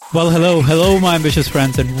Well, hello, my ambitious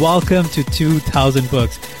friends, and welcome to 2000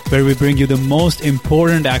 Books, where we bring you the most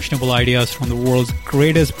important actionable ideas from the world's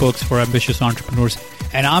greatest books for ambitious entrepreneurs.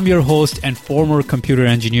 And I'm your host and former computer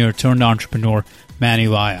engineer turned entrepreneur, Manny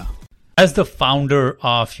Vaya. As the founder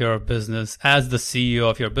of your business, as the CEO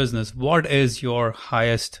of your business, what is your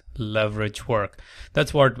highest leverage work?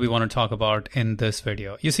 That's what we want to talk about in this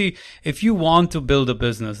video. You see, if you want to build a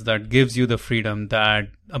business that gives you the freedom, that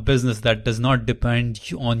a business that does not depend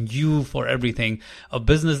on you for everything, a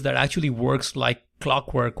business that actually works like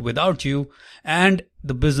clockwork without you, and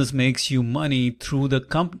the business makes you money through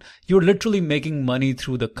the you're literally making money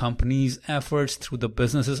through the company's efforts, through the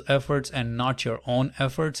business's efforts, and not your own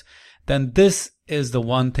efforts, then this is the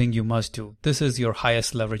one thing you must do. This is your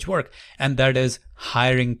highest leverage work, and that is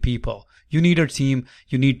hiring people. You need a team.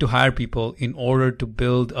 You need to hire people in order to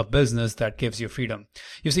build a business that gives you freedom.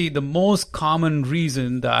 You see, the most common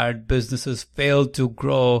reason that businesses fail to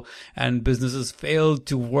grow and businesses fail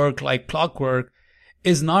to work like clockwork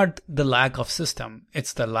is not the lack of system.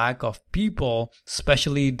 It's the lack of people,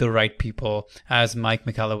 especially the right people, as Mike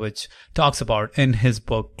Michalowicz talks about in his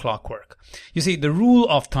book, Clockwork. You see, the rule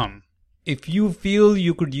of thumb, if you feel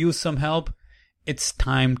you could use some help, it's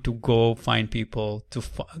time to go find people,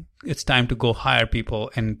 it's time to go hire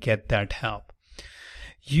people and get that help.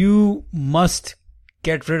 You must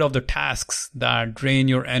get rid of the tasks that drain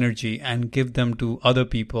your energy and give them to other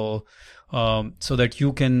people so that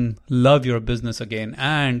you can love your business again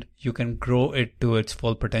and you can grow it to its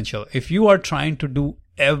full potential. If you are trying to do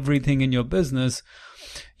everything in your business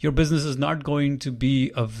is not going to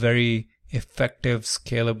be a very effective,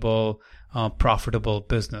 scalable, profitable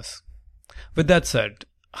business. With that said,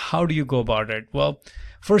 how do you go about it? Well,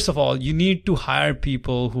 first of all, you need to hire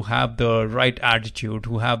people who have the right attitude,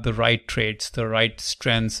 who have the right traits, the right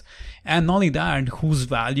strengths, and not only that, whose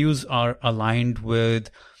values are aligned with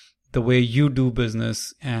the way you do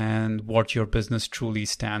business and what your business truly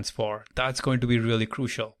stands for. That's going to be really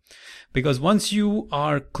crucial, because once you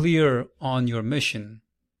are clear on your mission,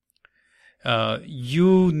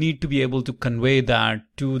 you need to be able to convey that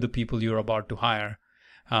to the people you're about to hire,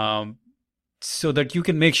 so that you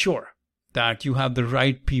can make sure that you have the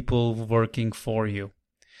right people working for you.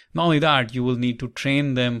 Not only that, you will need to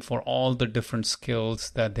train them for all the different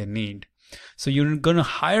skills that they need. So you're going to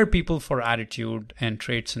hire people for attitude and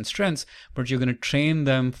traits and strengths, but you're going to train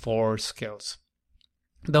them for skills.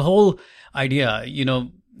 The whole idea,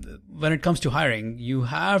 when it comes to hiring, you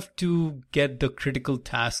have to get the critical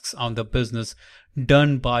tasks on the business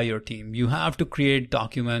done by your team. You have to create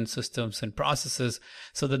documents, systems, and processes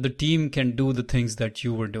so that the team can do the things that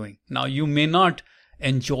you were doing. Now, you may not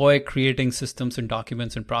enjoy creating systems and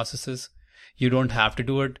documents and processes. You don't have to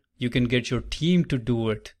do it. You can get your team to do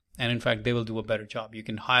it. And in fact, they will do a better job. You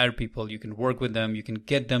can hire people, you can work with them, you can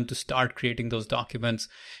get them to start creating those documents.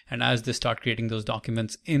 And as they start creating those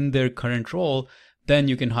documents in their current role, then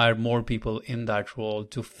you can hire more people in that role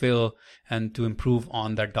to fill and to improve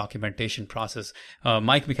on that documentation process.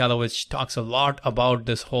 Mike Michalowicz talks a lot about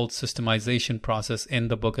this whole systemization process in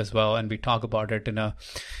the book as well, and we talk about it in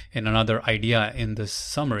another idea in this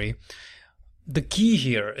summary. The key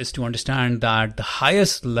here is to understand that the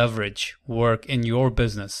highest leverage work in your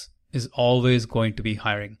business is always going to be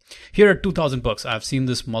hiring. Here at 2000 Books, I've seen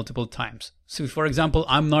this multiple times. So, for example,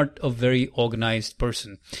 I'm not a very organized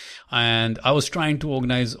person, and I was trying to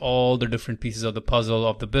organize all the different pieces of the puzzle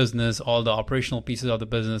of the business, all the operational pieces of the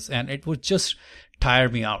business, and it would just tire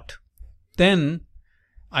me out. Then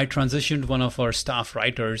I transitioned one of our staff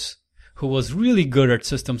writers who was really good at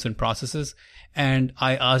systems and processes, and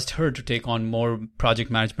I asked her to take on more project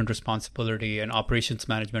management responsibility and operations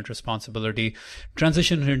management responsibility,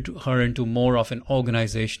 transitioned her into more of an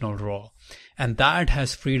organizational role. And that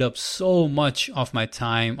has freed up so much of my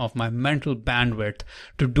time, of my mental bandwidth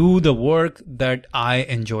to do the work that I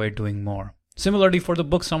enjoy doing more. Similarly for the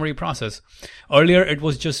book summary process. Earlier, it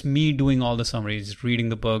was just me doing all the summaries, reading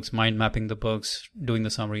the books, mind mapping the books, doing the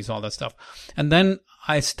summaries, all that stuff. And then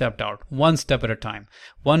I stepped out, one step at a time,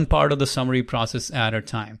 one part of the summary process at a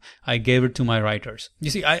time. I gave it to my writers. You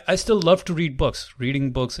see, I still love to read books.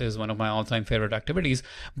 Reading books is one of my all-time favorite activities,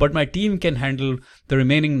 but my team can handle the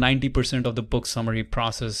remaining 90% of the book summary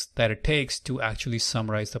process that it takes to actually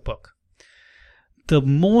summarize the book. The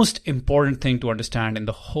most important thing to understand in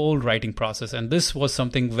the whole writing process, and this was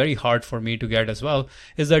something very hard for me to get as well,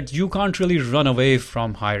 is that you can't really run away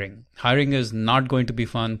from hiring. Hiring is not going to be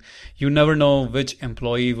fun. You never know which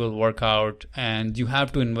employee will work out, and you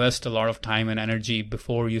have to invest a lot of time and energy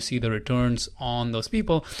before you see the returns on those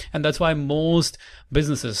people. And that's why most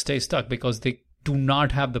businesses stay stuck, because they do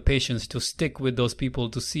not have the patience to stick with those people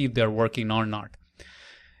to see if they're working or not.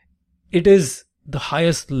 it is the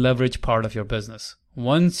highest leverage part of your business.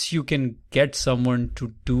 Once you can get someone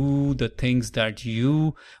to do the things that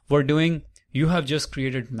you were doing, you have just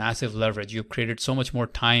created massive leverage. You've created so much more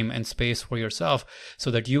time and space for yourself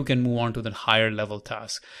so that you can move on to the higher level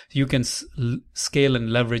tasks. You can scale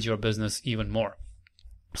and leverage your business even more.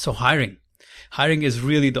 So hiring is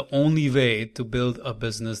really the only way to build a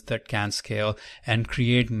business that can scale and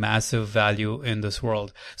create massive value in this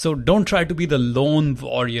world. So don't try to be the lone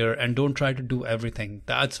warrior and don't try to do everything.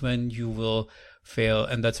 That's when you will fail,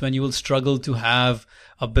 and that's when you will struggle to have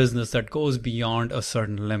a business that goes beyond a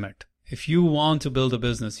certain limit. If you want to build a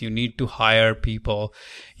business, you need to hire people,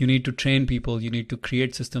 you need to train people, you need to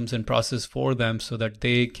create systems and process for them so that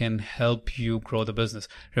they can help you grow the business.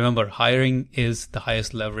 Remember, hiring is the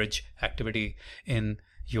highest leverage activity in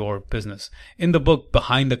your business. In the book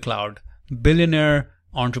Behind the Cloud, billionaire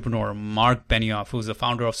entrepreneur Mark Benioff, who's the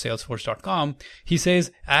founder of Salesforce.com, he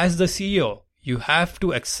says, as the CEO, you have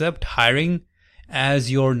to accept hiring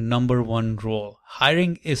as your number one role.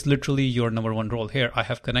 Hiring is literally your number one role. Here, I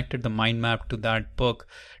have connected the mind map to that book,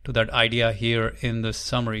 to that idea here in the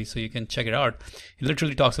summary, so you can check it out. He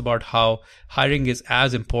literally talks about how hiring is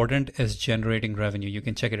as important as generating revenue. You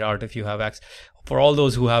can check it out if you have access. For all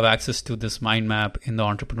those who have access to this mind map in the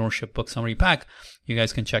entrepreneurship book summary pack, you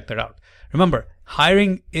guys can check that out. Remember,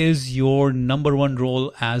 hiring is your number one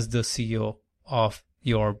role as the CEO of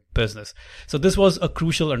your business. So this was a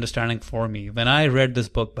crucial understanding for me when I read this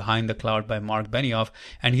book Behind the Cloud by Mark Benioff,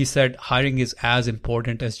 and he said hiring is as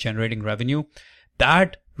important as generating revenue.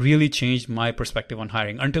 That really changed my perspective on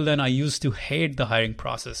hiring. Until then, I used to hate the hiring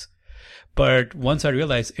process. But once I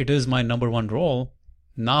realized it is my number one role,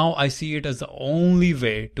 now I see it as the only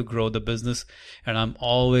way to grow the business, and I'm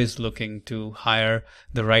always looking to hire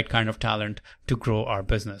the right kind of talent to grow our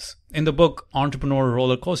business. In the book Entrepreneur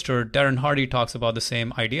Roller Coaster, Darren Hardy talks about the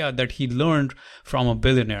same idea that he learned from a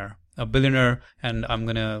billionaire, and I'm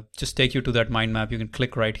going to just take you to that mind map. You can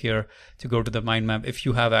click right here to go to the mind map if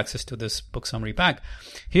you have access to this book summary pack.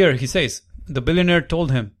 Here he says, the billionaire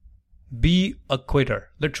told him, be a quitter,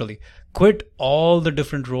 literally. Quit all the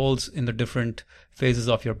different roles in the different phases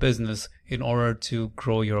of your business in order to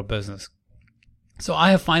grow your business. So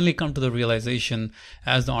I have finally come to the realization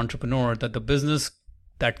as the entrepreneur that the business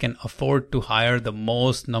that can afford to hire the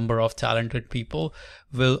most number of talented people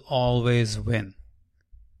will always win.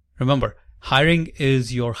 Remember, hiring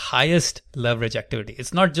is your highest leverage activity.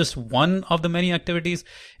 It's not just one of the many activities.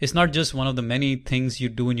 It's not just one of the many things you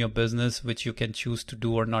do in your business which you can choose to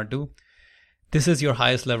do or not do. This is your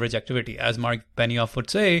highest leverage activity. As Mark Benioff would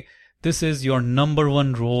say, this is your number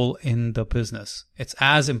one role in the business. It's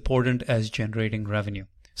as important as generating revenue.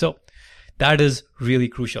 So that is really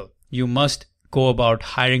crucial. You must go about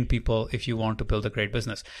hiring people if you want to build a great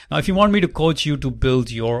business. Now, if you want me to coach you to build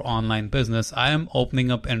your online business, I am opening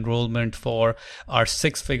up enrollment for our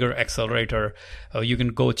 6-figure accelerator. You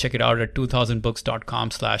can go check it out at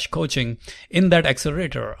 2000books.com/coaching. In that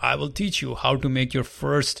accelerator, I will teach you how to make your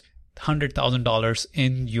first $100,000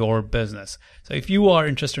 in your business. So if you are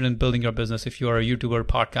interested in building your business, if you are a YouTuber,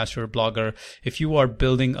 podcaster, blogger, if you are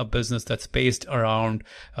building a business that's based around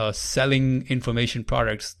selling information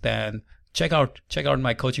products, then check out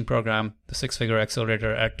my coaching program, the 6-figure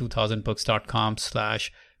accelerator, at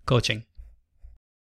 2000books.com/coaching.